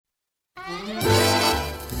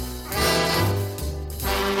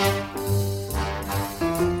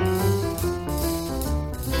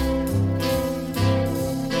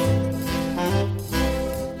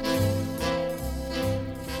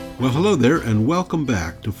Well, hello there, and welcome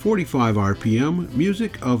back to 45 RPM,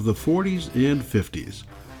 music of the 40s and 50s.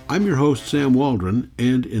 I'm your host, Sam Waldron,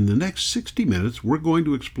 and in the next 60 minutes, we're going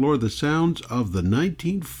to explore the sounds of the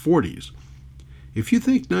 1940s. If you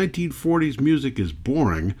think 1940s music is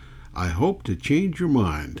boring, I hope to change your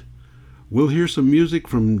mind. We'll hear some music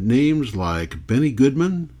from names like Benny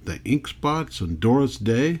Goodman, the Ink Spots, and Doris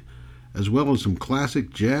Day, as well as some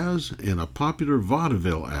classic jazz and a popular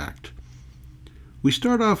vaudeville act. We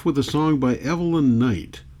start off with a song by Evelyn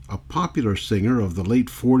Knight, a popular singer of the late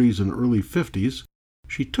 40s and early 50s.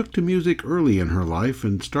 She took to music early in her life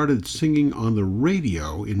and started singing on the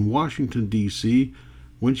radio in Washington, D.C.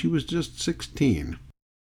 when she was just 16.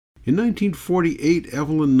 In 1948,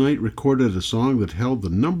 Evelyn Knight recorded a song that held the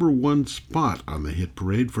 #1 spot on the hit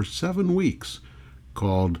parade for 7 weeks,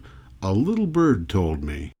 called A Little Bird Told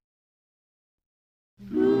Me.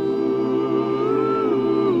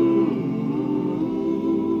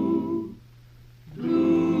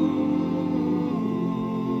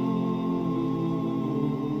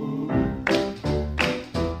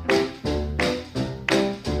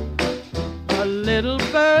 Little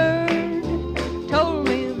bird told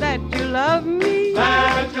me that you love me,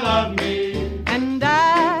 and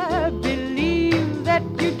I believe that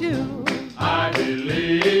you do. I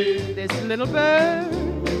believe This little bird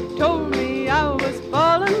told me I was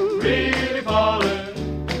falling, really falling,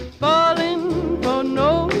 falling for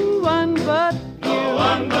no one but you. no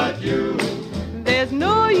one but you. There's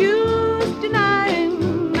no use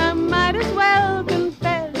denying, I might as well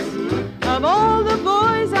confess, of all the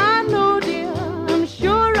boys I know, dear, I'm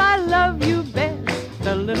sure I love you best.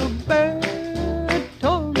 The little bird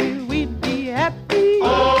told me we'd be happy,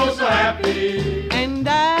 Oh, so happy, and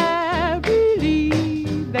I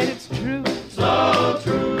believe that it's true. so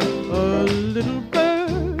true. A little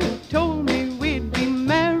bird told me we'd be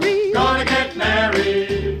married, Gonna get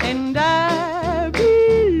married, and I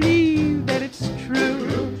believe that it's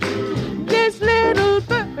true. This little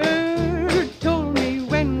bird told me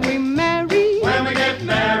when we marry, when we get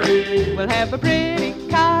married. we'll have a pretty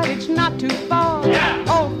cottage not too far, Yeah.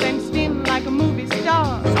 all fenced in like a movie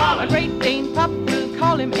star. Solid. A Great Dane pup, we'll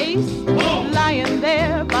call him Ace, Boom. lying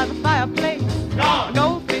there by the fireplace. A Gone.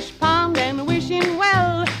 goldfish pond and wishing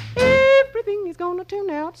well, everything is gonna turn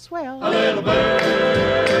out swell. A little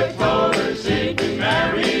bird told her she'd be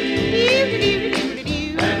married,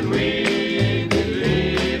 and we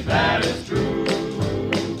believe that is true.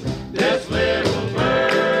 This little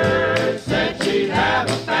bird said she'd have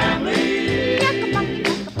a family.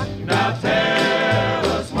 Now tell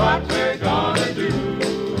us what we're gonna do.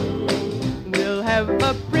 We'll have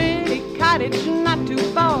a pretty cottage not too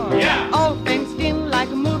far, Yeah. all fenced in like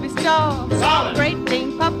a movie star. Solid. Great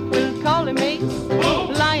Dane pup, we'll call him Ace,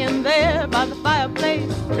 Boom. lying there by the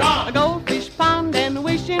fireplace. Gone. A goldfish pond and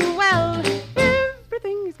wishing well,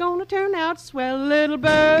 everything is gonna turn out swell. Little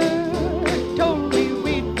bird told me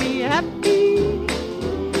we'd be happy,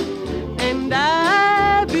 and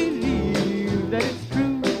I believe that it's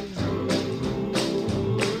true.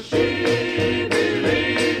 She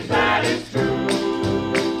believes that it's true.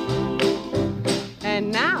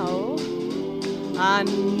 And now I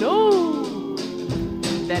know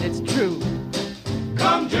that it's true.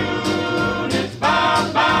 Come June, it's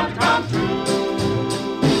bound to come true.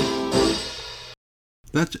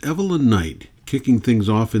 That's Evelyn Knight, kicking things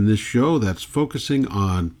off in this show that's focusing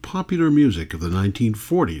on popular music of the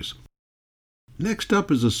 1940s. Next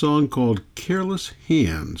up is a song called Careless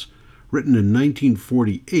Hands, written in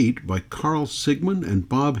 1948 by Carl Sigman and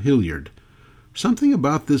Bob Hilliard. Something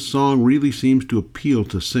about this song really seems to appeal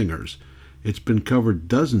to singers. It's been covered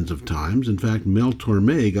dozens of times. In fact, Mel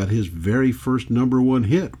Torme got his very first #1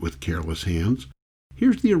 hit with Careless Hands.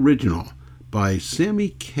 Here's the original by Sammy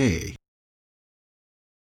Kaye.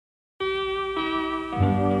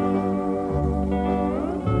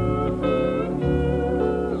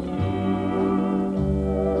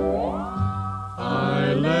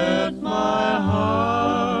 I let my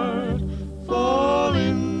heart fall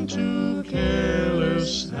into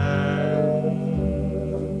careless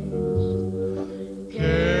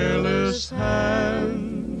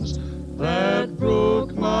hands that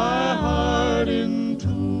broke my heart in two.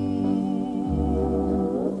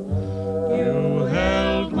 You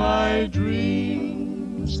held my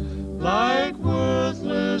dreams like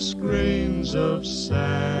worthless grains of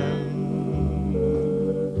sand.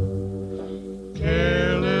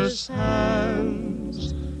 Careless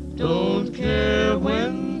hands don't care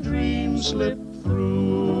when dreams slip through.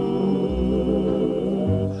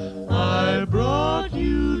 I brought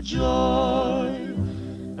you joy,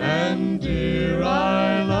 and dear,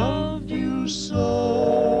 I loved you so.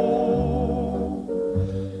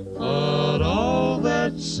 But all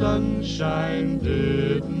that sunshine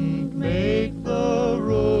didn't make the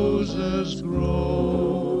roses grow.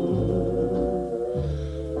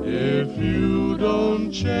 If you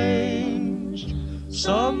don't change,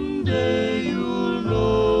 someday you'll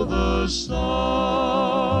know the sorrow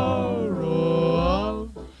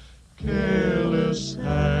of careless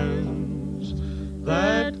hands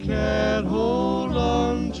that can't hold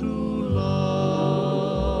on to love.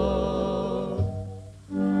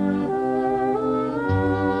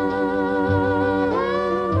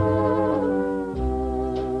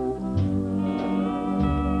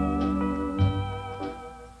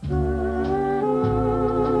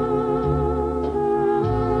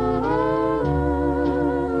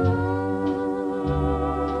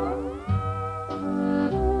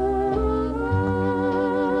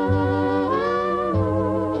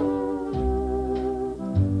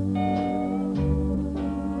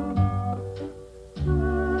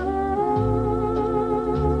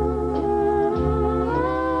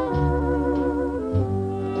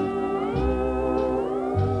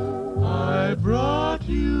 I brought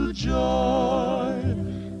you joy,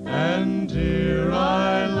 and dear,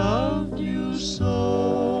 I loved you so.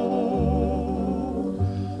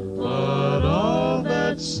 But all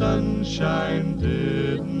that sunshine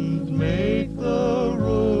didn't make the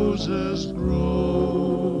roses grow.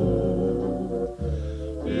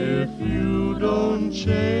 If you don't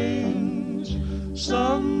change,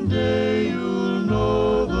 someday you'll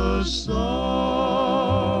know the sorrow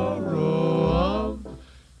of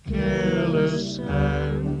careless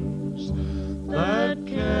hands that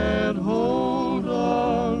can't hold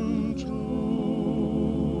on to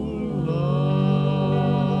love.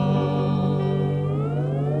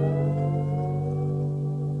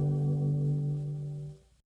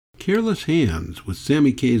 Careless Hands with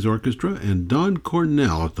Sammy Kaye's orchestra and Don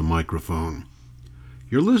Cornell at the microphone.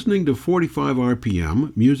 You're listening to 45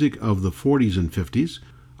 RPM, music of the 40s and 50s.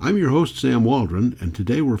 I'm your host, Sam Waldron, and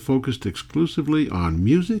today we're focused exclusively on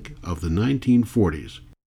music of the 1940s.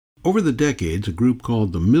 Over the decades, a group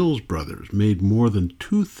called the Mills Brothers made more than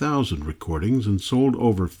 2,000 recordings and sold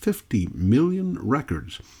over 50 million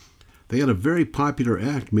records. They had a very popular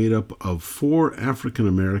act made up of 4 African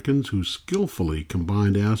Americans who skillfully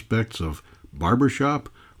combined aspects of barbershop,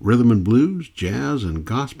 rhythm and blues, jazz, and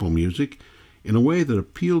gospel music in a way that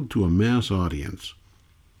appealed to a mass audience.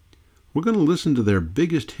 We're going to listen to their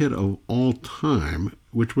biggest hit of all time,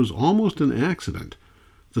 which was almost an accident.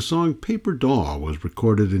 The song Paper Doll was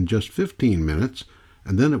recorded in just 15 minutes,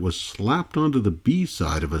 and then it was slapped onto the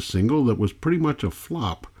B-side of a single that was pretty much a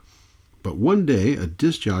flop. But one day, a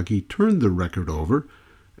disc jockey turned the record over,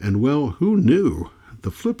 and well, who knew?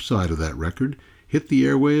 The flip side of that record hit the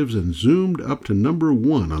airwaves and zoomed up to number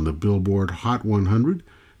 1 on the Billboard Hot 100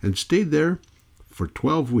 and stayed there for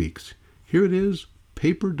 12 weeks. Here it is,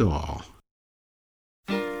 Paper Doll.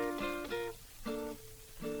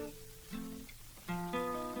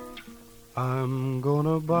 I'm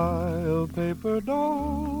gonna buy a paper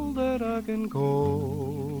doll that I can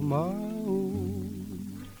call my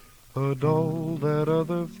own, a doll that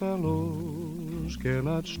other fellows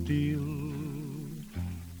cannot steal.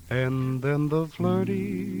 And then the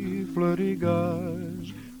flirty, flirty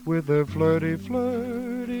guys with their flirty,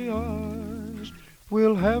 flirty eyes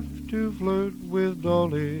will have to flirt with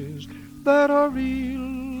dollies that are real.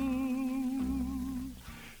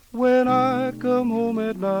 When I come home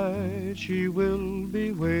at night, she will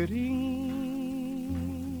be waiting.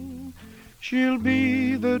 She'll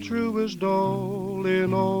be the truest doll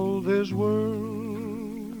in all this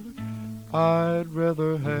world. I'd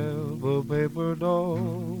rather have a paper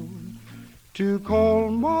doll to call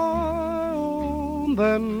my own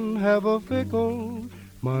than have a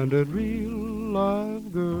fickle-minded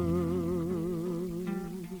real-life girl.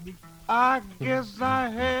 I guess I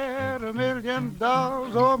had $1 million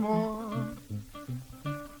or more.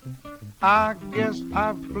 I guess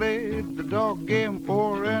I've played the dog game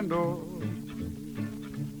o'er and o'er.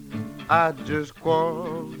 I just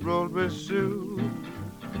quarreled with Sue.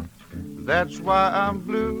 That's why I'm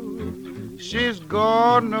blue. She's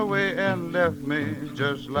gone away and left me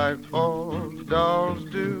just like all dolls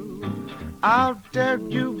do. I'll tell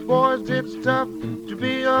you boys, it's tough to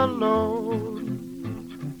be alone.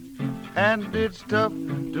 And it's tough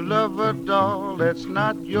to love a doll that's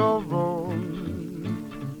not your own.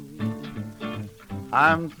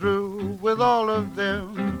 I'm through with all of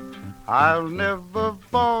them. I'll never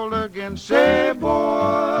fall again. Say, boy,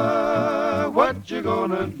 you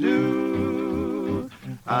gonna do?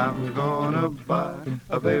 I'm gonna buy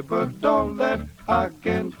a paper doll that I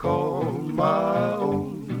can call my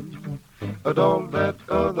own, a doll that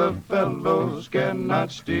other fellows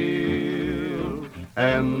cannot steal.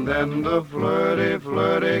 And then the flirty,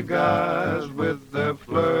 flirty guys with their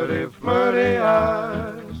flirty, flirty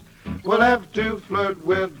eyes will have to flirt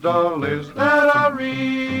with dollies that are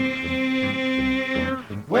real.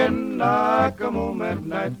 When I come home at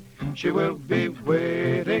night, she will be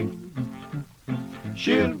waiting.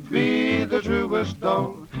 She'll be the truest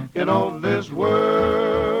doll in all this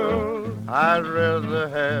world. I'd rather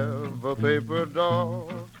have a paper doll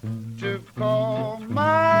to call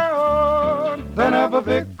my own than have a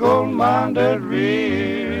fickle-minded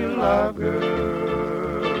real live girl.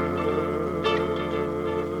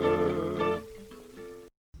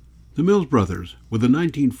 The Mills Brothers, with a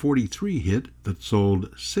 1943 hit that sold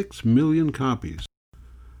 6 million copies.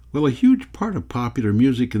 Well, a huge part of popular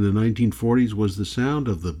music in the 1940s was the sound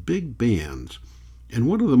of the big bands, and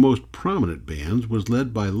one of the most prominent bands was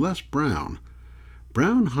led by Les Brown.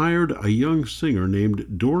 Brown hired a young singer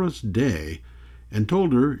named Doris Day and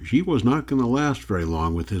told her she was not going to last very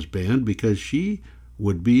long with his band because she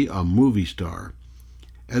would be a movie star.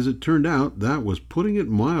 As it turned out, that was putting it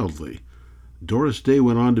mildly. Doris Day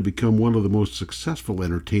went on to become one of the most successful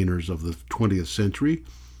entertainers of the 20th century.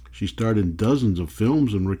 She starred in dozens of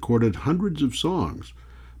films and recorded hundreds of songs.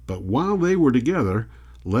 But while they were together,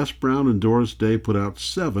 Les Brown and Doris Day put out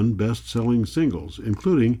 7 best-selling singles,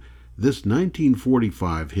 including this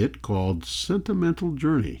 1945 hit called Sentimental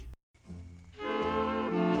Journey.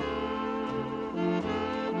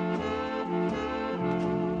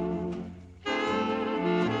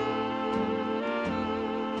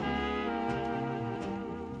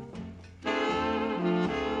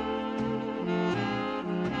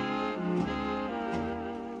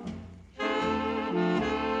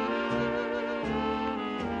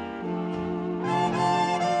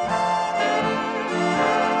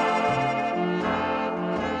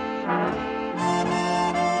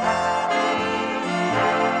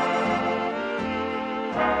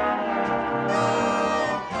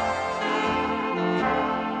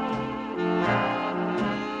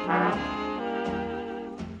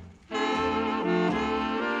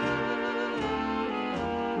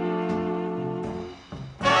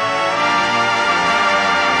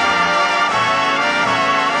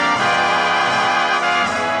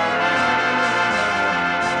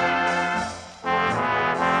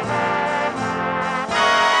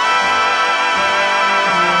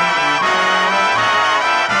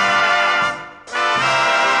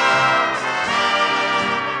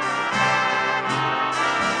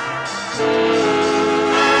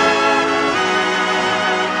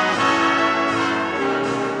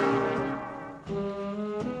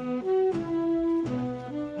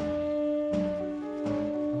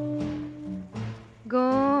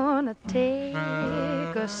 Gonna take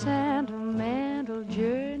a sentimental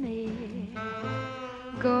journey.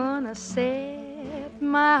 Gonna set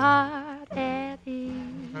my heart at ease.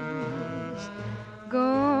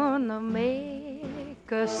 Gonna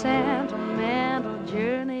make a sentimental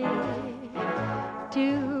journey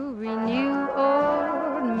to renew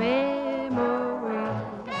old memories.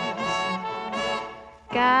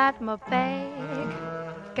 Got my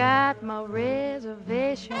bag, got my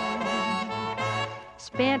reservation.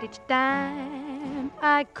 Spent each dime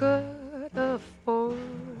I could afford,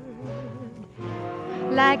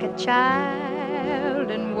 like a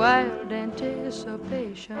child in wild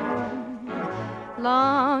anticipation.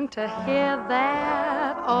 Long to hear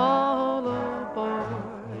that all aboard.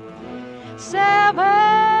 7,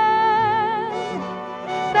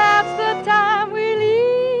 that's the time we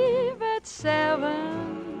leave at 7.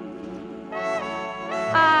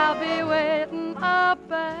 I'll be waiting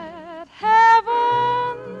up at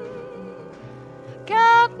heaven,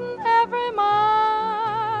 counting every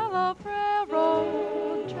mile of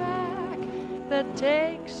railroad track that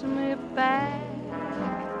takes me back.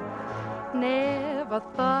 Never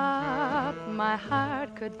thought my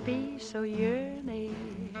heart could be so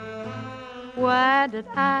yearning. Why did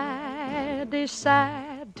I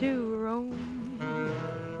decide to roam?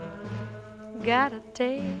 Gotta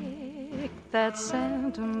take that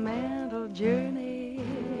sentimental journey,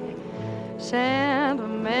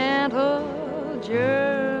 sentimental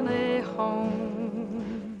journey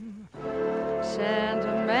home,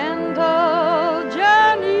 sentimental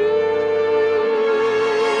journey.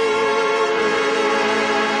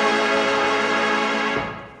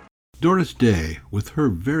 Doris Day with her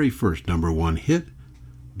very first #1 hit,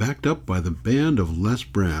 backed up by the band of Les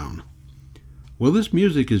Brown. Well, this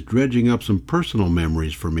music is dredging up some personal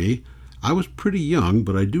memories for me. I was pretty young,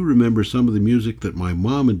 but I do remember some of the music that my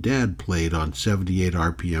mom and dad played on 78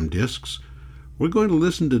 RPM discs. We're going to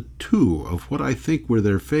listen to two of what I think were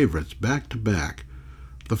their favorites back to back.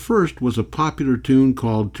 The first was a popular tune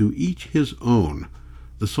called To Each His Own.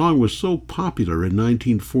 The song was so popular in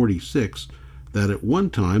 1946 that at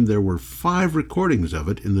one time there were 5 recordings of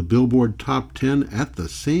it in the Billboard Top 10 at the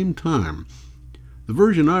same time. The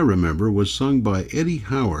version I remember was sung by Eddie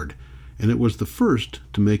Howard, and it was the first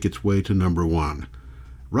to make its way to number 1.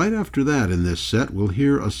 Right after that in this set, we'll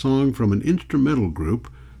hear a song from an instrumental group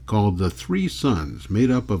called The Three Sons,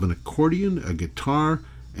 made up of an accordion, a guitar,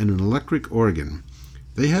 and an electric organ.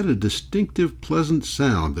 They had a distinctive, pleasant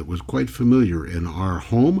sound that was quite familiar in our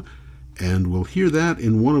home, and we'll hear that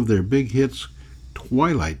in one of their big hits,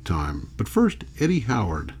 Twilight Time. But first, Eddie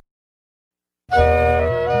Howard.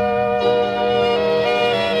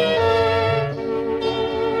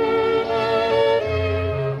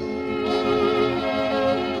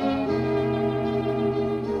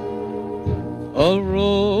 A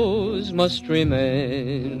rose must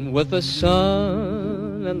remain with the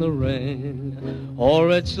sun and the rain, or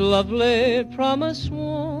its lovely promise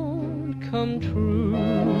won't come true.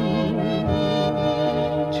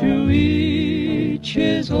 To each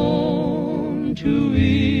his own, to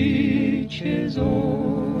each his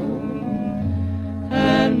own,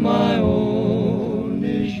 and my own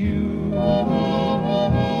is you.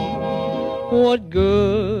 What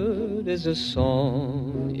good is a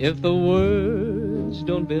song if the words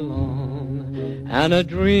don't belong, and a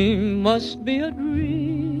dream must be a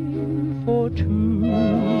dream for two?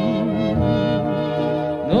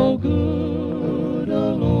 No good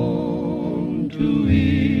alone, to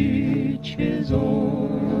each his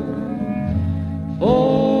own.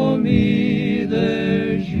 For me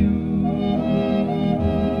there's you.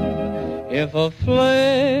 If a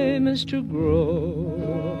flame is to grow,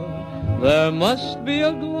 there must be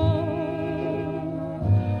a glow.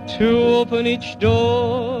 To open each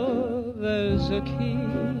door, there's a key.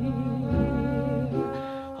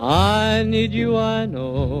 I need you, I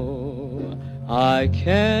know. I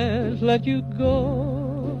can't let you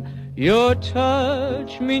go. Your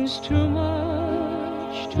touch means too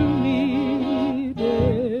much to me,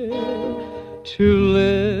 dear. Two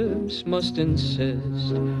lips must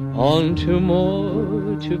insist on two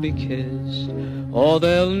more to be kissed, or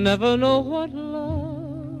they'll never know what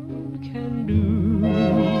love can do.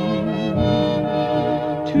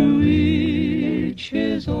 To each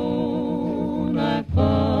his own, I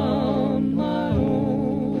found my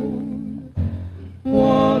own,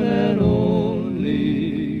 one and only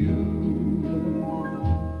you.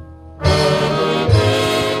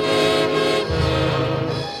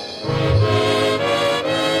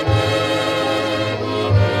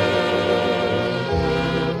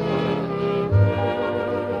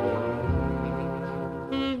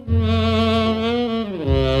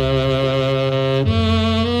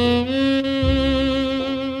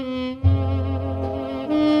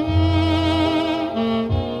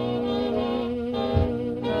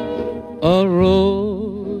 A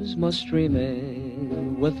rose must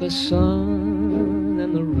remain with the sun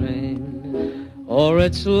and the rain, or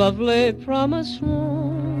its lovely promise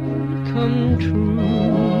won't come true.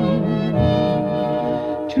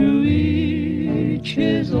 To each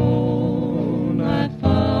his own, I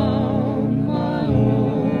found my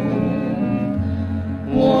own,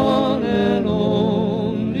 one and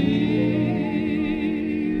only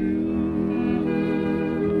you.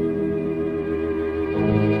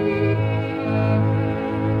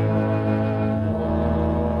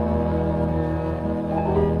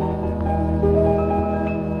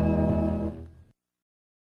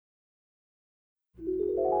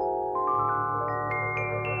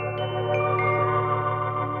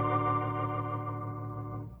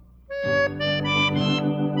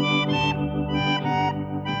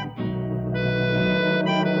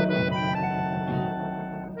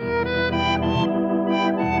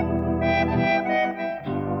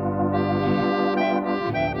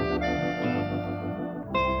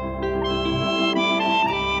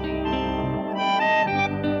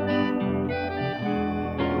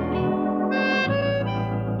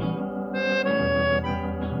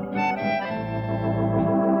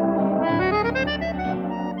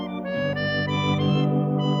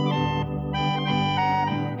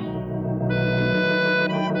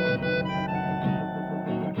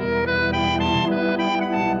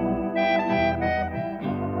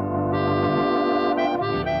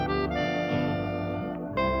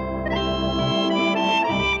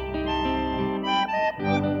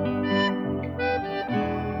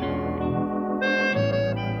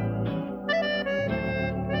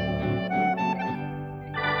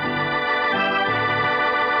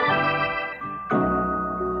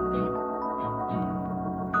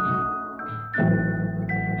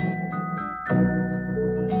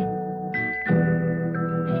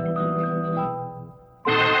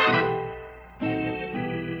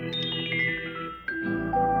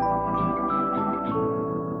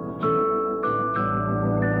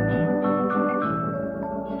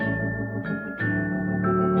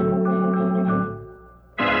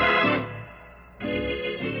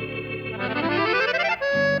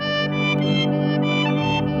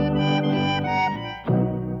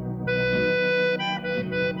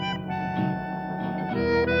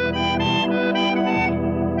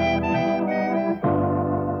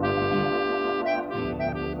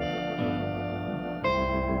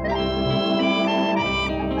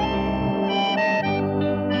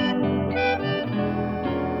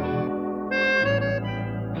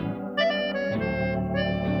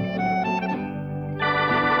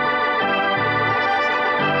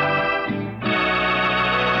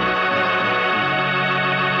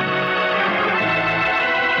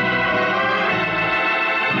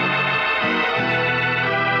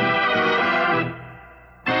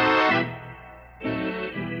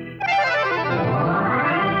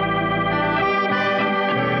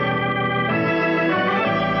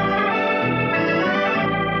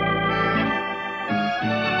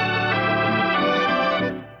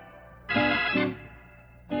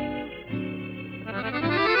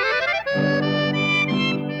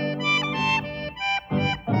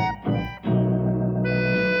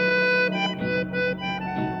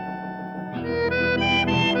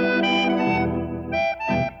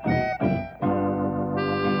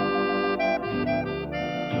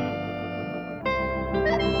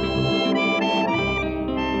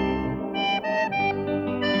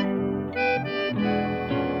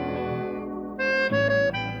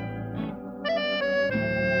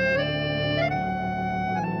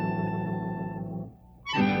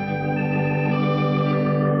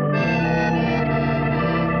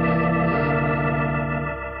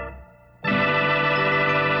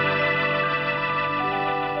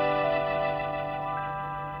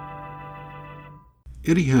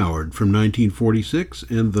 Eddie Howard from 1946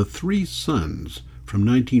 and The Three Sons from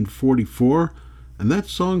 1944, and that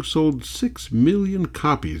song sold 6 million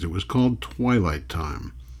copies. It was called Twilight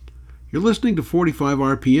Time. You're listening to 45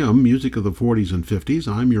 RPM, music of the 40s and 50s.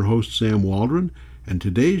 I'm your host, Sam Waldron, and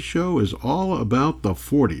today's show is all about the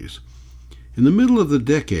 40s. In the middle of the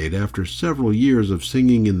decade, after several years of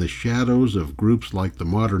singing in the shadows of groups like the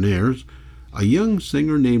Modernaires, a young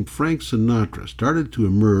singer named Frank Sinatra started to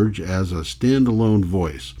emerge as a standalone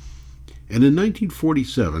voice. And in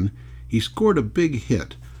 1947, he scored a big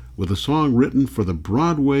hit with a song written for the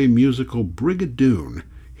Broadway musical Brigadoon.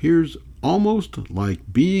 Here's Almost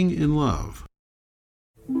Like Being in Love.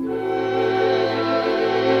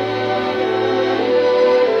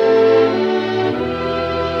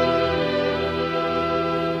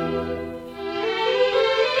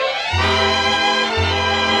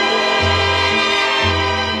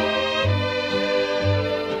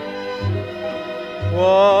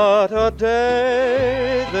 What a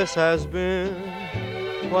day this has been,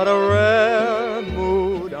 what a rare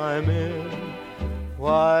mood I'm in.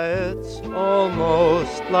 Why, it's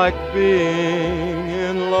almost like being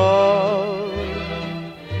in love.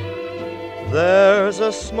 There's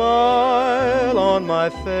a smile on my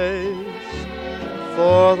face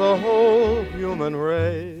for the whole human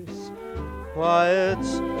race. Why,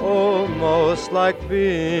 it's almost like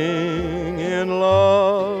being in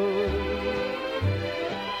love.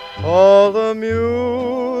 All the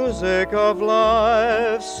music of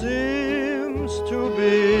life seems to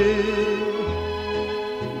be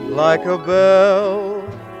like a bell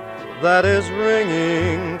that is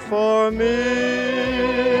ringing for me.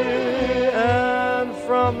 And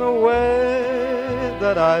from the way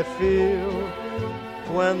that I feel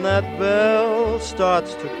when that bell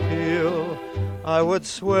starts to peal, I would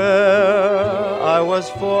swear I was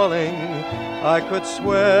falling. I could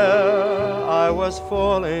swear I was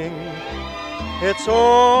falling. It's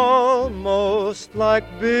almost like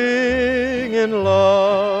being in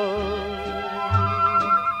love.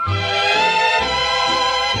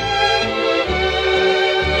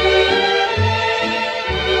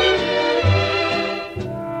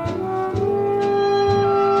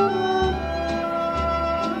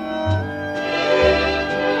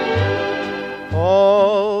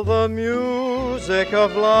 All the music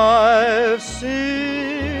of life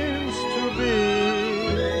seems to be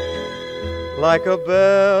like a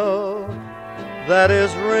bell that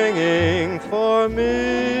is ringing for me.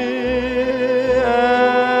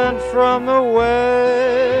 And from the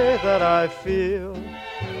way that I feel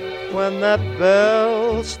when that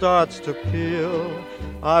bell starts to peal,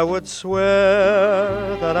 I would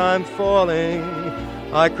swear that I'm falling.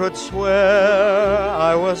 I could swear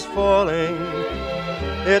I was falling.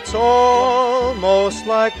 It's almost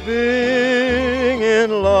like being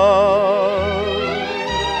in love.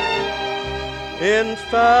 In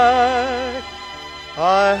fact,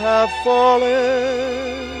 I have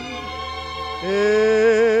fallen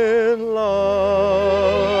in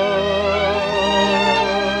love.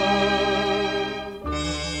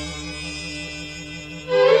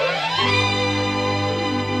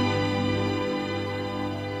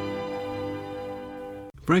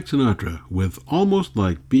 Frank Sinatra with Almost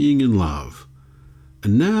Like Being in Love.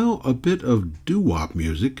 And now a bit of doo-wop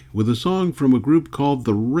music with a song from a group called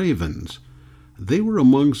the Ravens. They were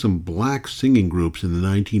among some black singing groups in the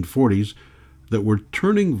 1940s that were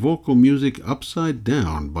turning vocal music upside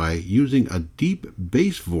down by using a deep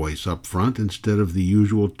bass voice up front instead of the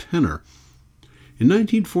usual tenor. In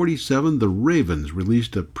 1947, the Ravens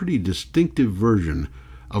released a pretty distinctive version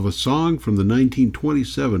of a song from the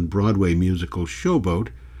 1927 Broadway musical Showboat.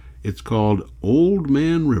 It's called Old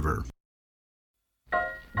Man River.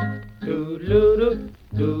 Doodle-doo,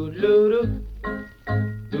 doodle-doo,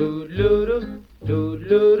 doodle-doo,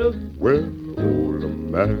 doodle-doo. Well, old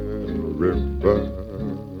man river,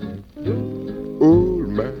 old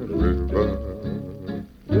man river,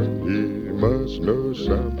 he must know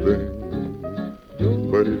something,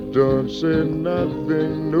 but he don't say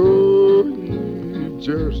nothing. No, he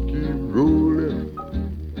just keep rolling,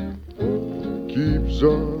 keeps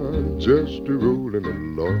on just rolling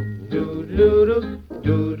along. Doodle-doo,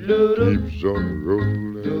 doodle-doo, Keeps on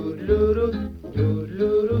rolling. doodle-doo,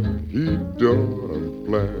 doodle-doo. He don't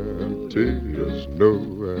plant potatoes, no,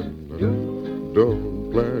 and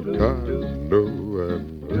don't plant cotton, no,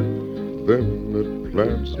 and them that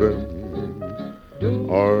plants them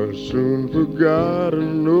are soon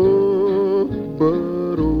forgotten, no.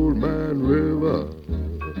 But old man river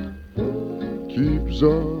keeps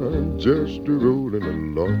on just rolling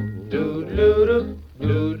along. Doodle-doo,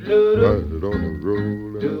 doodle-doo, Right on the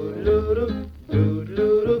rolling. doodle-doo,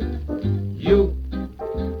 doodle-doo. You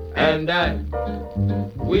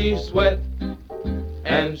We sweat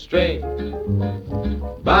and strain,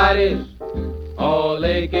 bodies all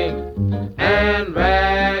aching and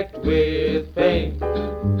racked with pain.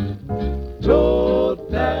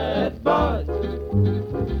 Tote that barge,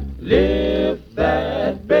 lift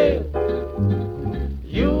that bale,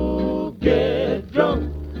 you get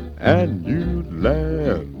drunk and you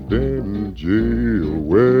land in jail.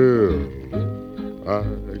 Well, I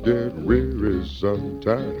get weary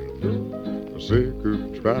sometimes, sick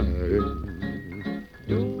of trying,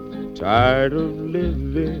 tired of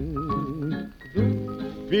living,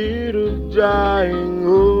 feared of dying.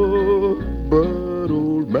 Oh, but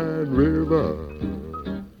Old Man River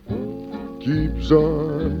keeps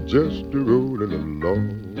on just rolling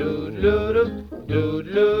along,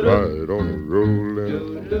 right on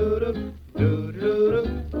rolling.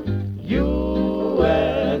 You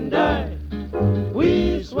and I,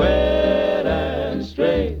 we sweat and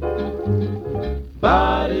strain,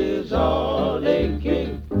 bodies all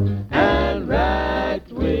aching and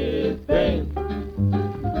racked with pain.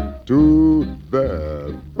 To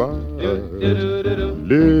that bite,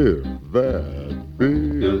 live that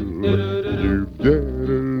bill, you get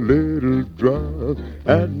a little drunk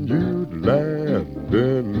and you land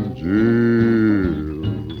in jail.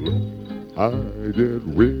 I get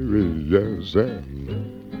weary, yes,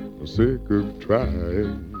 and sick of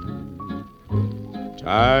trying,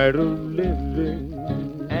 tired of living,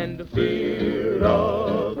 And the fear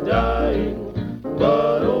of dying,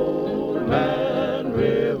 but Old Man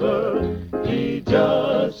River, he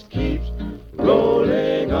just keeps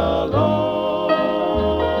rolling along.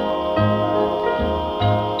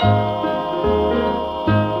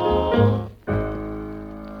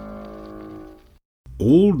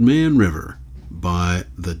 Old Man River by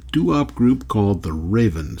the doo-wop group called the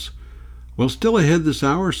Ravens. Well, still ahead this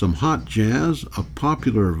hour, some hot jazz, a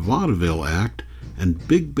popular vaudeville act, and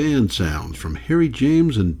big band sounds from Harry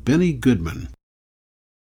James and Benny Goodman.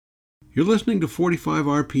 You're listening to 45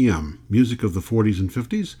 RPM, music of the 40s and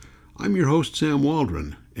 50s. I'm your host, Sam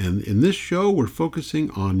Waldron, and in this show we're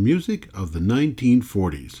focusing on music of the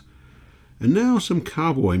 1940s. And now some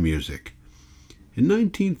cowboy music. In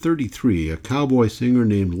 1933, a cowboy singer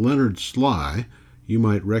named Leonard Sly, you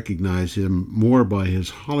might recognize him more by his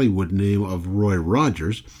Hollywood name of Roy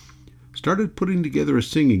Rogers, started putting together a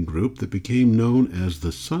singing group that became known as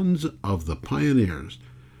the Sons of the Pioneers.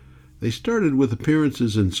 They started with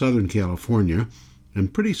appearances in Southern California,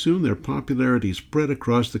 and pretty soon their popularity spread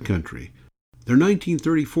across the country. Their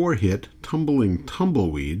 1934 hit, Tumbling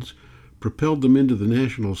Tumbleweeds, propelled them into the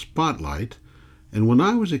national spotlight, and when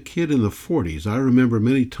I was a kid in the 40s, I remember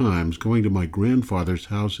many times going to my grandfather's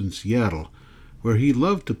house in Seattle, where he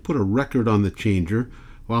loved to put a record on the changer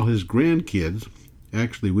while his grandkids,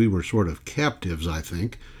 actually we were sort of captives I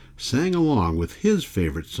think, sang along with his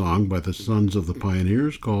favorite song by the Sons of the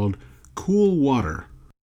Pioneers called Cool Water.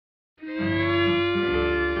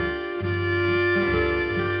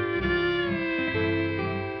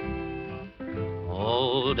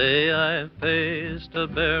 All day I've paced a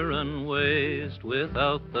barren waste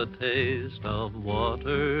without the taste of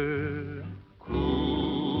water.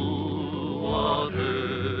 Cool water.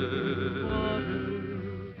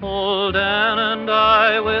 Old Dan and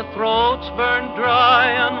I, with throats burned dry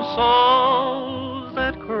and souls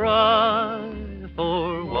that cry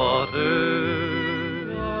for water.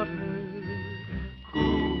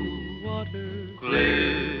 Cool water,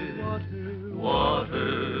 clear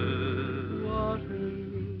water.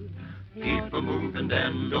 Keep a moving,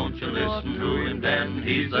 Dan, don't you listen to him, Dan.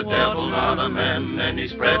 He's the devil, not a man, and he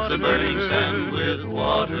spreads the burning sand with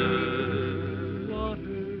water.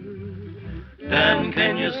 Dan,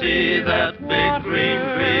 can you see that big green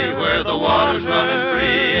tree where the water's running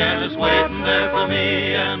free and it's waiting there for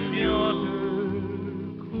me and you?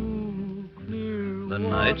 The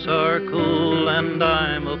nights are cool and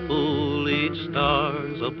I'm a fool, each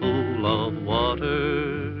star's a pool of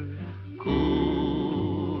water.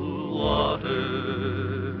 Cool water.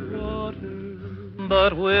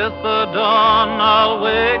 But with the dawn I'll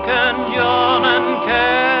wake and yawn and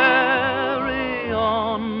carry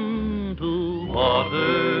on to water.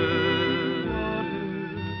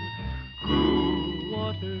 Cool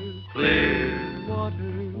water, clear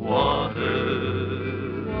water.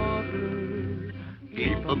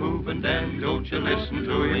 Keep a moving, Dan, don't you listen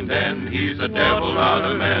to him, Dan. He's a devil, not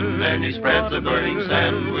a man, and he spreads the burning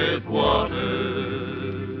sand with water.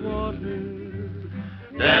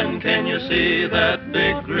 Dan, can you see that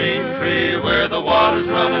big green tree where the water's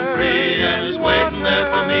running free and is waiting there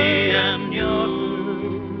for me and you?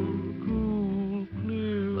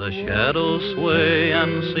 The shadows sway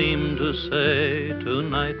and seem to say,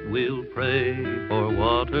 tonight we'll pray for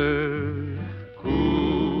water,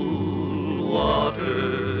 cool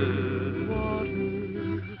water,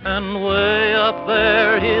 water. And way up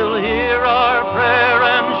there he'll hear our prayer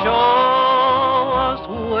and show us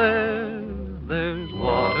where there's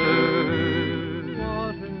water,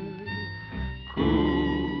 water,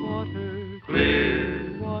 cool water,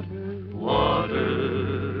 clear water, water.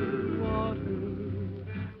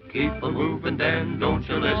 Keep a moving, Dan, don't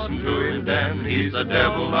you listen to him, Dan. He's the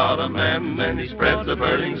devil, not a man, and he spreads the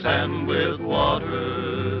burning sand with water.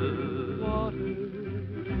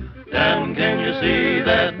 Dan, can you see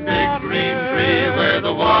that big green tree where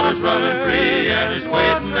the water's running free and it's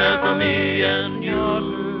waiting there for me and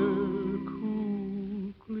you?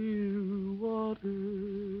 Cool, clear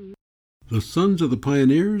water. The Sons of the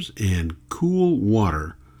Pioneers and Cool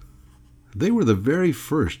Water. They were the very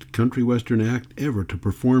first country western act ever to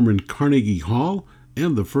perform in Carnegie Hall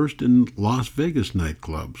and the first in Las Vegas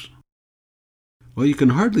nightclubs. Well, you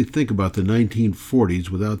can hardly think about the 1940s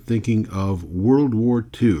without thinking of World War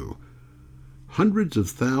II. Hundreds of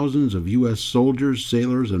thousands of U.S. soldiers,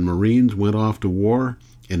 sailors, and Marines went off to war,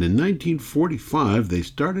 and in 1945 they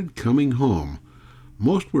started coming home.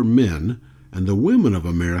 Most were men, and the women of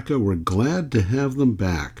America were glad to have them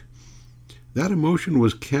back. That emotion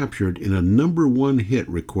was captured in a #1 hit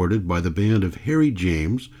recorded by the band of Harry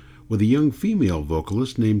James with a young female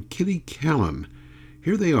vocalist named Kitty Callan.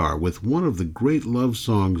 Here they are with one of the great love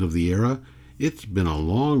songs of the era, It's Been a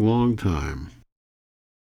Long, Long Time.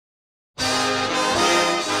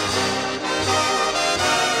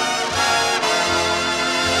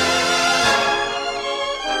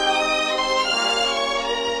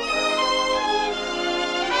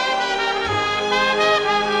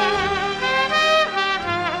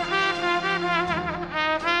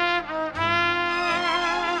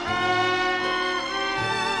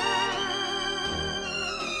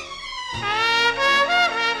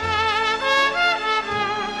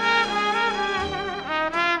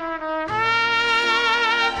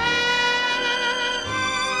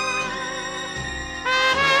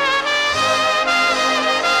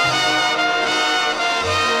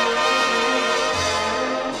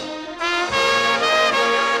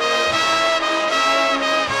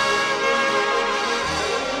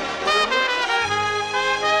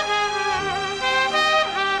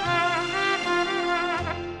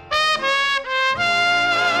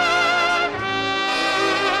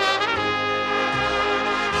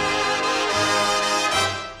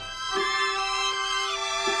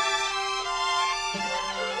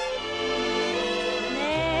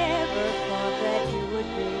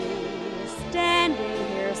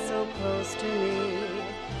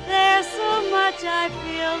 I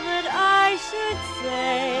feel that I should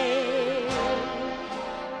say,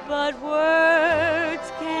 but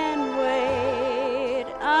words can wait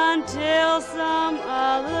until some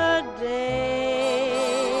other day.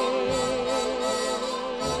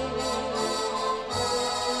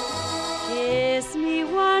 Kiss me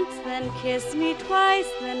once, then kiss me twice,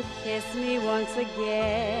 then kiss me once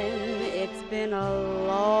again. It's been a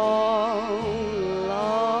long,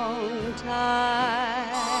 long time.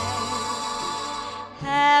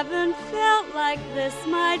 Haven't felt like this,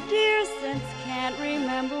 my dear, since can't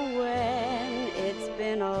remember when. It's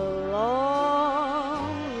been a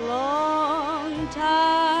long, long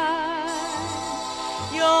time.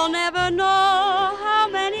 You'll never know how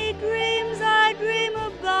many dreams I dream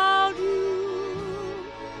about you,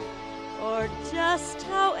 or just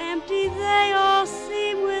how empty they all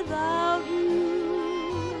seem without you.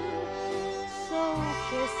 So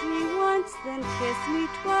kiss me once, then kiss me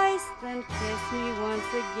twice, then kiss me once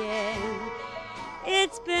again.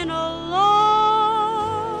 It's been a long,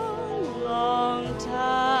 long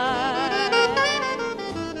time.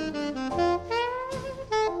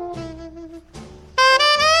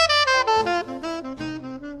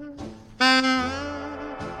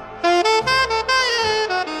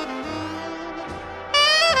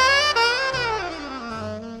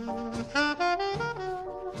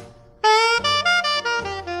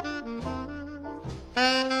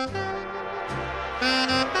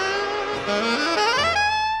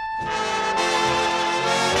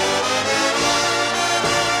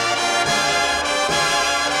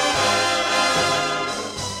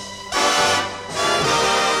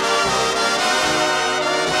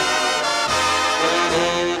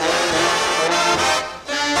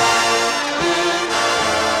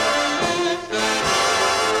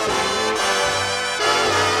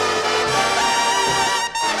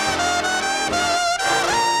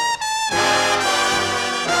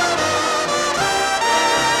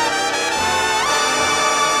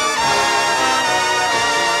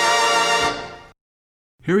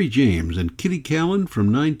 Harry James and Kitty Callan from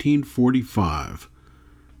 1945.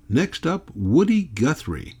 Next up, Woody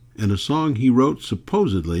Guthrie, and a song he wrote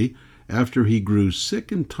supposedly after he grew sick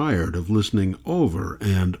and tired of listening over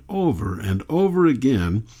and over and over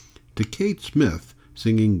again to Kate Smith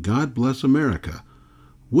singing God Bless America.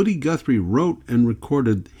 Woody Guthrie wrote and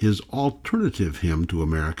recorded his alternative hymn to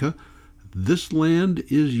America, This Land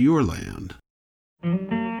Is Your Land.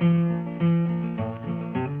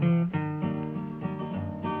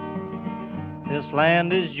 This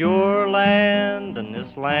land is your land, and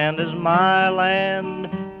this land is my land,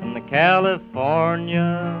 from the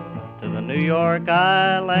California to the New York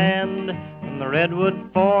Island, from the Redwood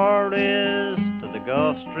Forest to the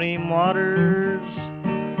Gulf Stream waters.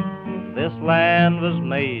 This land was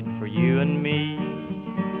made for you and me.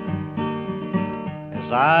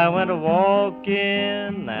 As I went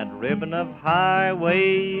a-walking that ribbon of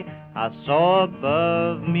highway, I saw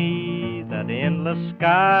above me that endless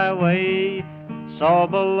skyway, saw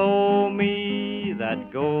below me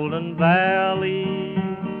that golden valley.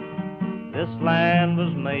 This land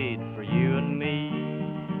was made for you and me.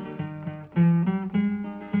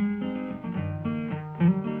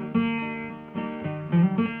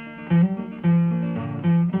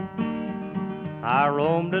 I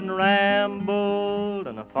roamed and rambled,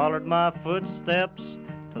 and I followed my footsteps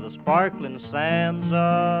to the sparkling sands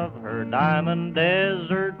of her diamond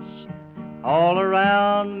deserts. All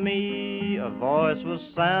around me a voice was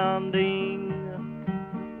sounding,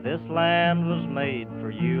 this land was made for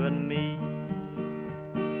you and me.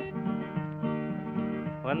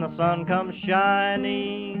 When the sun comes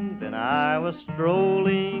shining, then I was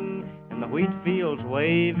strolling, and the wheat fields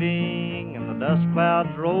waving, and the dust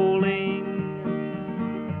clouds rolling.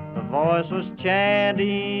 The voice was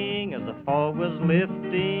chanting as the fog was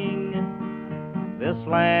lifting, this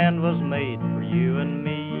land was made for you and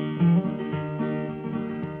me.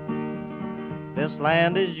 This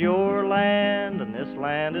land is your land, and this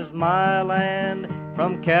land is my land,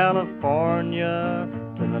 from California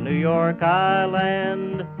to the New York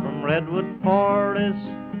Island, from Redwood Forest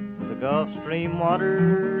to the Gulf Stream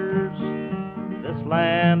waters. This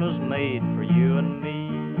land was made for you and me.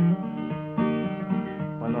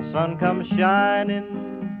 When the sun comes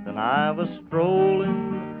shining, then I was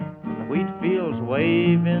strolling, and the wheat fields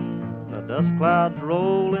waving, the dust clouds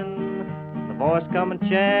rolling, the voice coming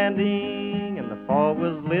chanting, and the fog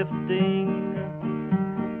was lifting.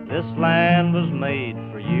 This land was made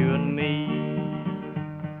for you and me.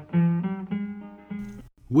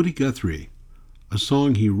 Woody Guthrie, a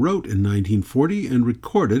song he wrote in 1940 and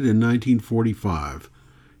recorded in 1945.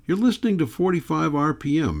 You're listening to 45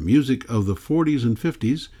 RPM, music of the 40s and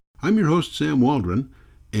 50s. I'm your host, Sam Waldron,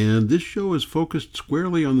 and this show is focused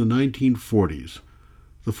squarely on the 1940s.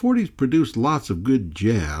 The 40s produced lots of good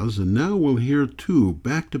jazz, and now we'll hear two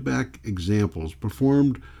back-to-back examples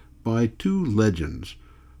performed by two legends.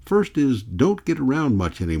 First is Don't Get Around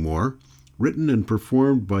Much Anymore, written and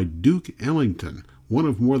performed by Duke Ellington, one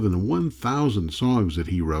of more than 1,000 songs that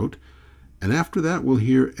he wrote. And after that, we'll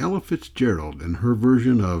hear Ella Fitzgerald and her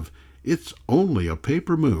version of It's Only a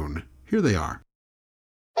Paper Moon. Here they are.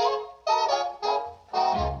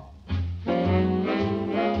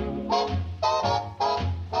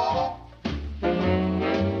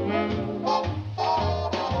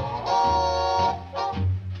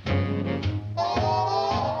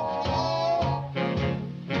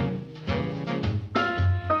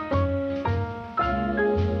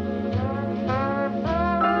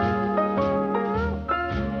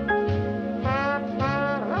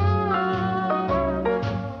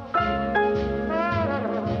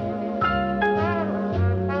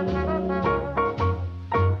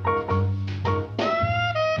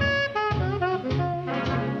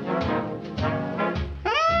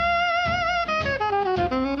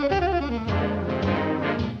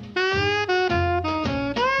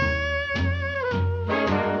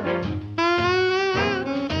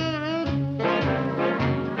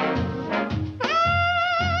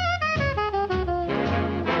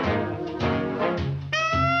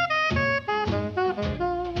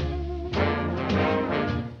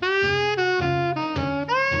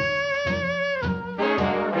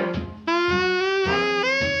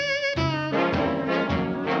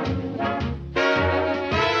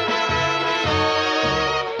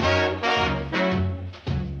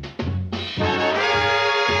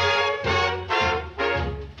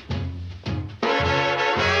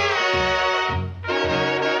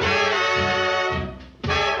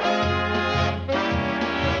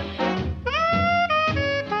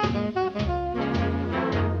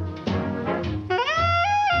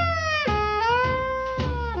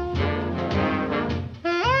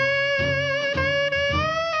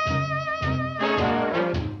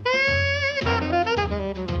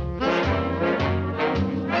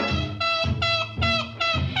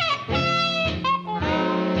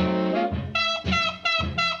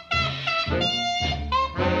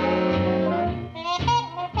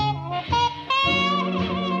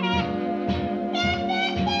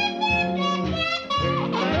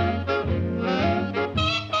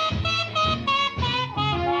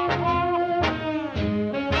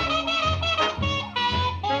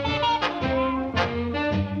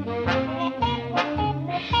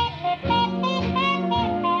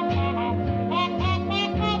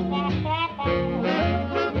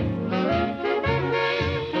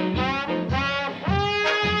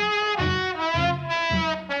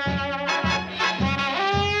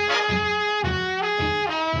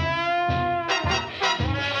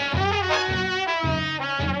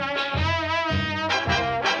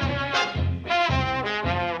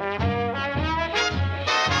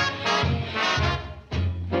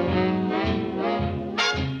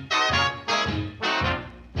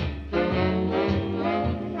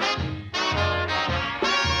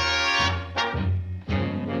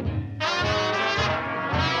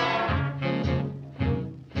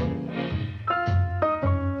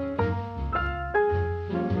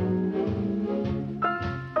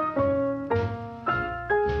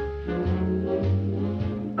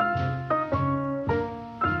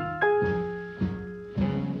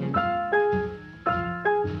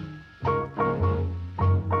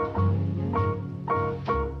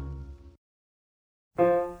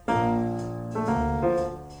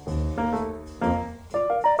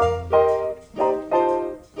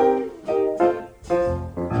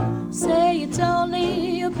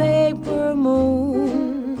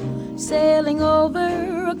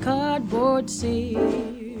 would see.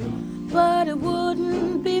 But it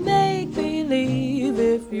wouldn't be make-believe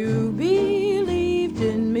if you believed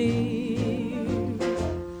in me.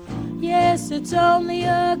 Yes, it's only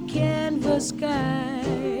a canvas sky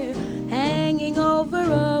hanging over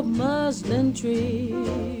a muslin tree.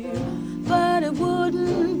 But it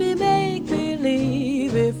wouldn't be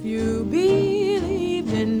make-believe if you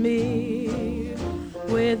believed in me.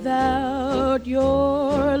 Without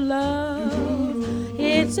your love,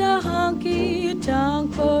 it's a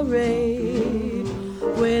honky-tonk parade.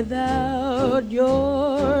 Without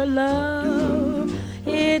your love,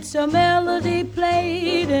 it's a melody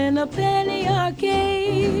played in a penny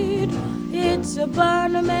arcade. It's a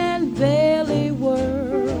Barnum and Bailey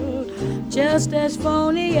world, just as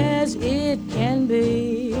phony as it can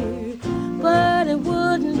be. But it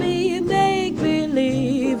wouldn't be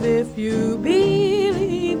make-believe if you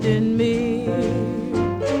believed in me.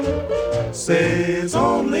 Say it's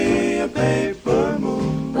only a paper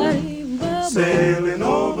moon sailing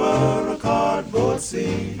over a cardboard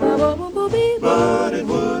sea. But it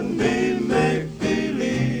wouldn't be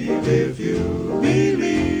make-believe if you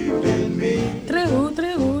believed in me.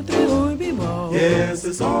 Yes,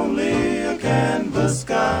 it's only a canvas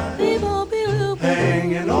sky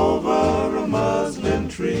hanging over a muslin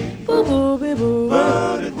tree. But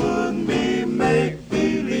it wouldn't be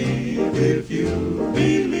make-believe if you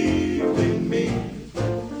believed in me.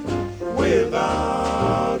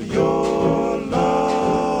 Without your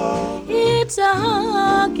love, it's a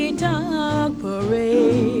honky-tonk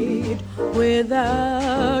parade.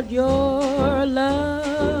 Without your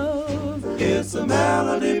love, it's a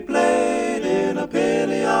melody played in a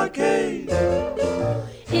penny arcade.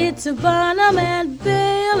 It's a Barnum and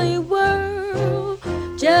Bailey world,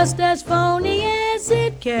 just as phony as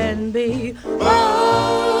it can be.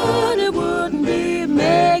 But it wouldn't be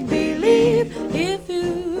make-believe if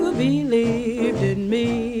you believed in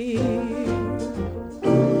me.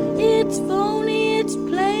 It's phony, it's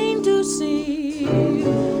plain to see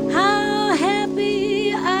how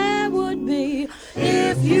happy I would be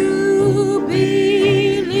if you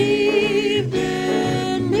believed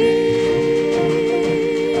in me.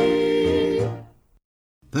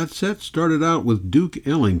 That set started out with Duke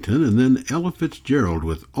Ellington and then Ella Fitzgerald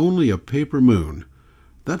with Only a Paper Moon.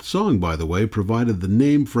 That song, by the way, provided the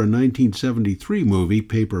name for a 1973 movie,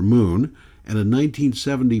 Paper Moon, and a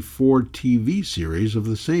 1974 TV series of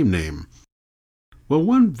the same name. Well,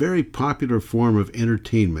 one very popular form of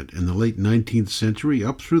entertainment in the late 19th century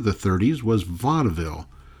up through the 30s was vaudeville.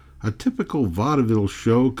 A typical vaudeville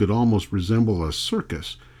show could almost resemble a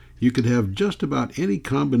circus. You could have just about any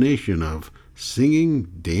combination of singing,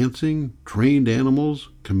 dancing, trained animals,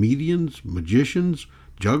 comedians, magicians,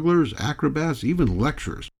 jugglers, acrobats, even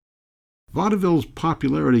lectures. Vaudeville's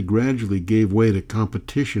popularity gradually gave way to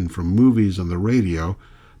competition from movies and the radio,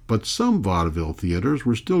 but some vaudeville theaters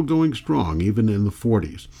were still going strong even in the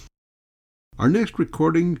 40s. Our next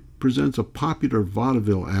recording presents a popular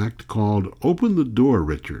vaudeville act called Open the Door,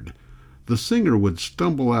 Richard. The singer would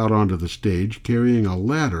stumble out onto the stage carrying a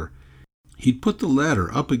ladder. He'd put the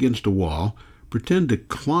ladder up against a wall, pretend to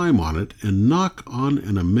climb on it, and knock on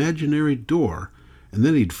an imaginary door, and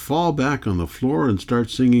then he'd fall back on the floor and start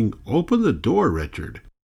singing, "Open the door, Richard."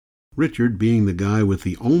 Richard being the guy with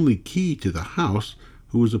the only key to the house,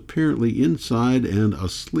 who was apparently inside and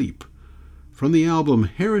asleep. From the album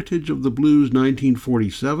Heritage of the Blues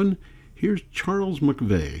 1947, here's Charles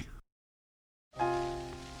McVay.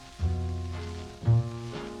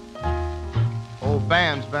 Old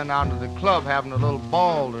band's been out to the club having a little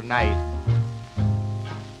ball tonight.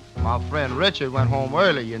 My friend Richard went home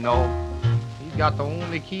early, you know. He's got the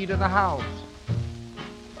only key to the house.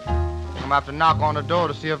 I'm gonna have to knock on the door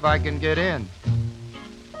to see if I can get in.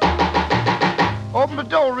 Open the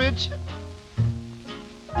door, Richard.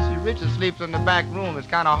 See, Richard sleeps in the back room. It's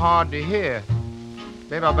kind of hard to hear.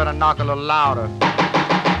 Maybe I better knock a little louder.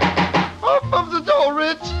 Open the door,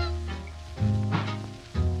 Richard.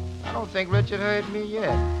 I don't think Richard heard me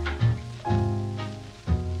yet.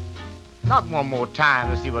 Knock one more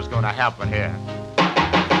time to see what's going to happen here.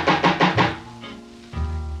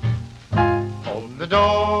 Open the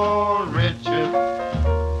door, Richard.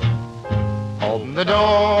 Open the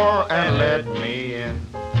door and let me in.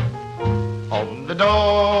 Open the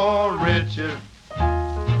door, Richard.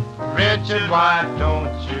 Richard, why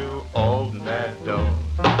don't you open that door?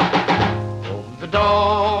 Open the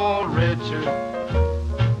door, Richard.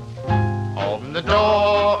 Open the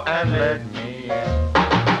door and let me in.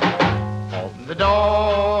 Open the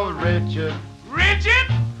door, Richard. Richard?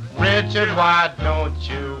 Richard, why don't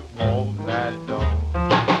you open that door?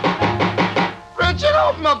 Richard,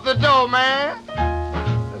 open up the door, man.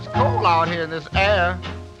 It's cold cold out here in this air.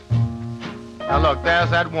 Now look, there's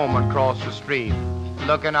that woman across the street,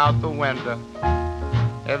 looking out the window.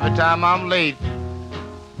 Every time I'm late,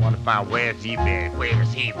 I want to find where's he been,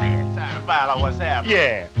 where's he been. Trying to find out what's happening.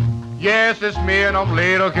 Yeah. Yes, it's me and I'm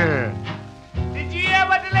late again. Did you hear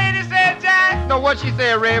what the lady said, Jack? No, what she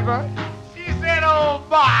said, Rayburn? She said, oh,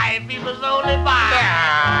 boy, if he was only by.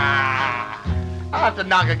 I'll have to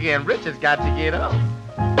knock again. Richard's got to get up.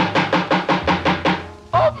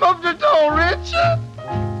 Open up the door, Richard.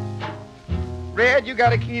 Red, you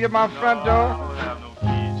got a key to my front door? I don't have no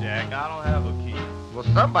key, Jack. I don't have a key. Well,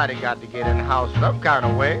 somebody got to get in the house some kind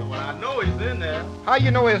of way. Well, I know he's in there. How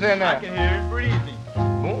you know he's in there? I can hear him breathing.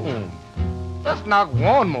 Boom. Let's knock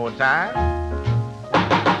one more time.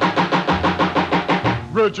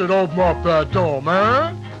 Richard, open up that door,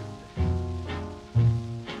 man.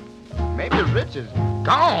 Maybe Richard's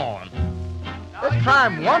gone. Let's try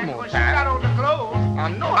him one more She got time. on the clothes. I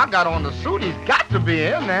know I got on the suit. He's got to be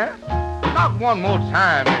in there. Knock one more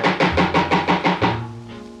time.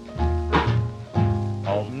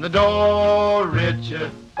 Open the door,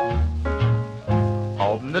 Richard.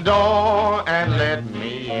 Open the door and let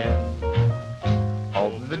me in.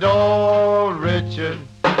 Open the door, Richard.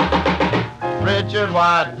 Richard,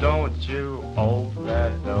 why don't you open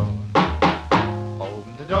that door?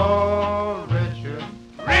 Open the door, Richard.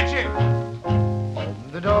 Richard!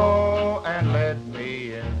 Open the door and let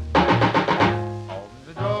me in. Open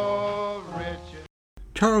the door, Richard.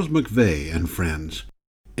 Charles McVey and Friends.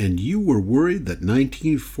 And you were worried that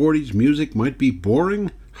 1940s music might be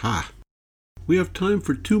boring? Ha! We have time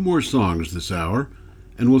for 2 more songs this hour,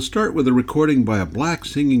 and we'll start with a recording by a black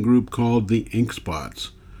singing group called the Ink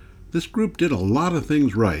Spots. This group did a lot of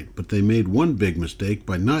things right, but they made one big mistake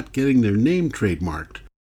by not getting their name trademarked.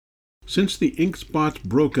 Since the Ink Spots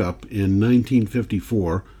broke up in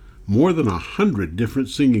 1954, more than 100 different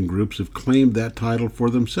singing groups have claimed that title for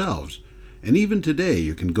themselves, and even today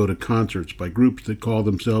you can go to concerts by groups that call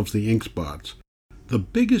themselves the Ink Spots. The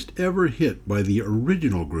biggest ever hit by the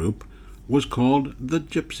original group was called The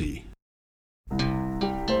Gypsy.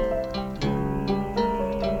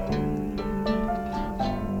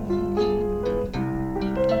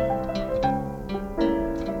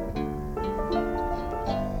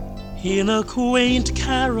 In a quaint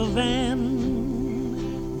caravan,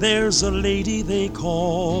 there's a lady they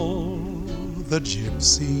call the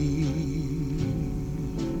Gypsy.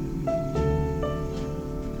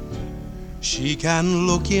 She can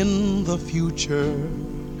look in the future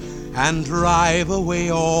and drive away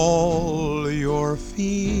all your fears.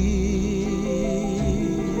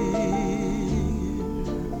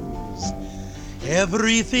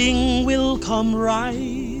 Everything will come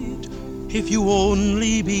right if you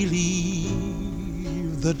only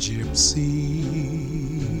believe the Gypsy.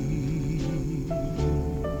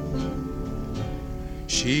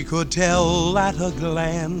 She could tell at a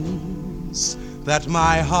glance that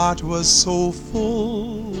my heart was so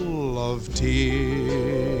full of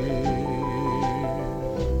tears.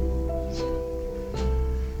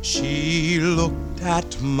 She looked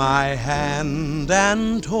at my hand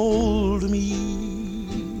and told me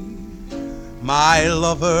my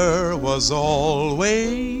lover was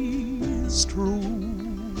always true,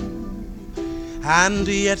 and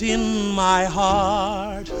yet in my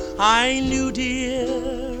heart I knew,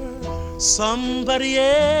 dear, somebody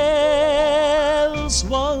else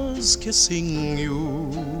was kissing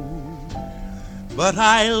you. But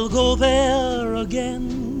I'll go there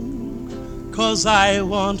again, 'cause I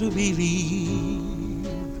want to believe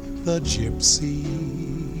the Gypsy.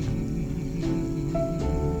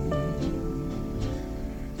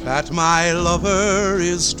 That my lover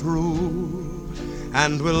is true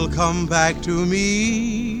and will come back to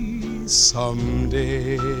me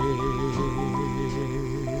someday.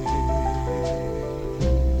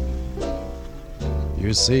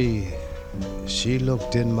 You see, she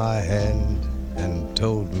looked in my hand and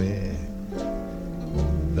told me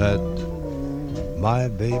that my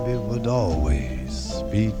baby would always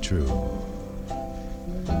be true.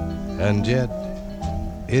 And yet,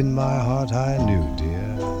 in my heart I knew, dear,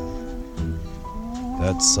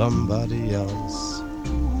 that somebody else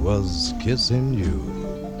was kissing you.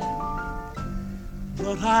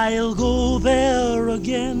 But I'll go there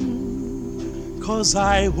again, 'cause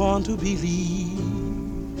I want to believe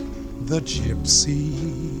the Gypsy.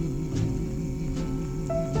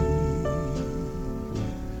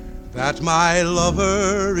 That my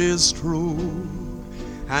lover is true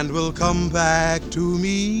and will come back to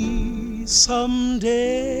me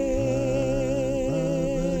someday.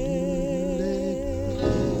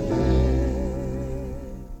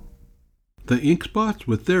 The Ink Spots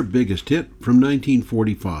with their biggest hit from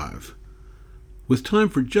 1945. With time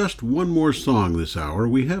for just one more song this hour,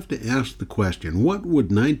 we have to ask the question, what would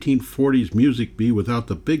 1940s music be without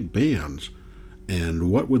the big bands?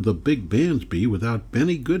 And what would the big bands be without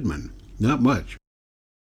Benny Goodman? Not much.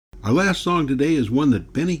 Our last song today is one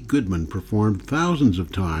that Benny Goodman performed thousands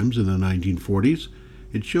of times in the 1940s.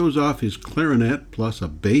 It shows off his clarinet plus a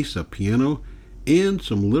bass, a piano, and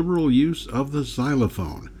some liberal use of the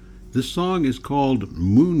xylophone. This song is called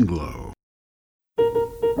Moonglow.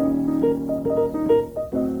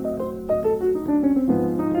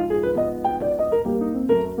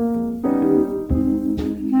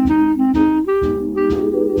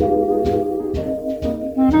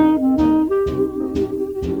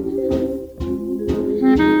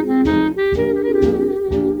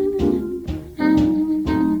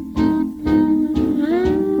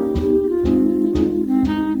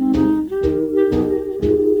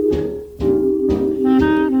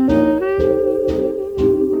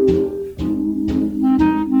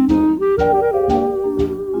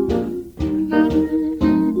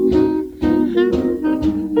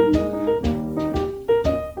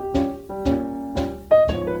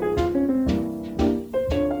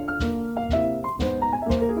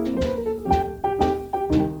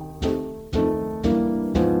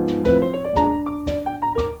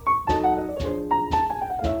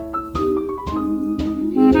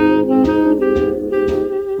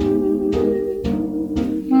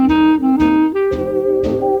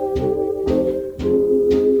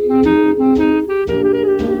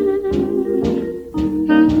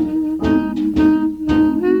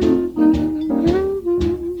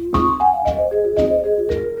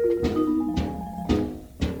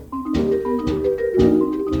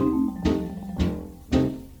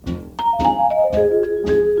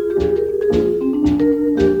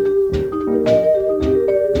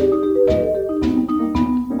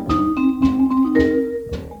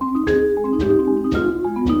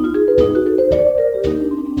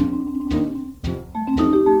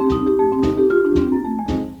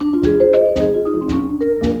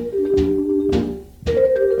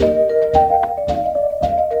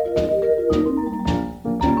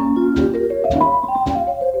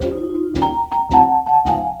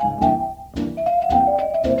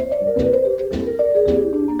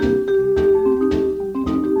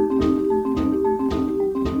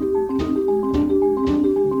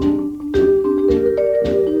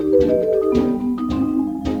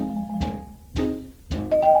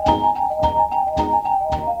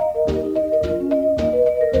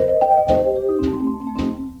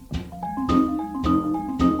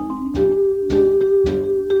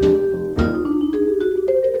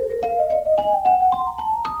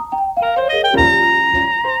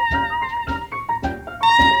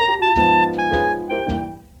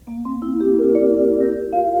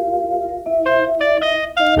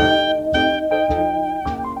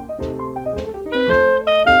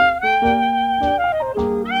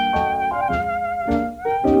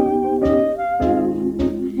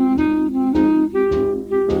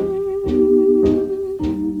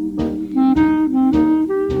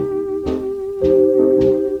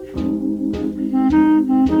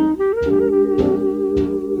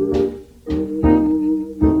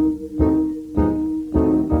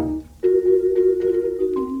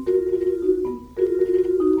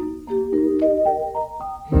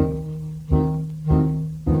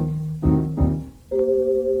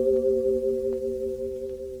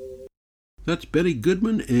 That's Benny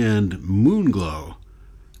Goodman and Moonglow.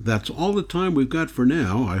 That's all the time we've got for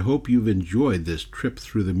now. I hope you've enjoyed this trip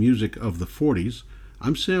through the music of the 40s.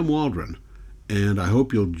 I'm Sam Waldron, and I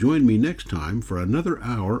hope you'll join me next time for another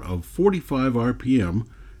hour of 45 RPM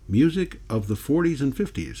music of the 40s and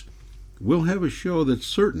 50s. We'll have a show that's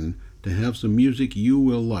certain to have some music you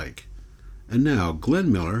will like. And now,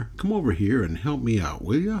 Glenn Miller, come over here and help me out,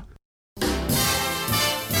 will ya?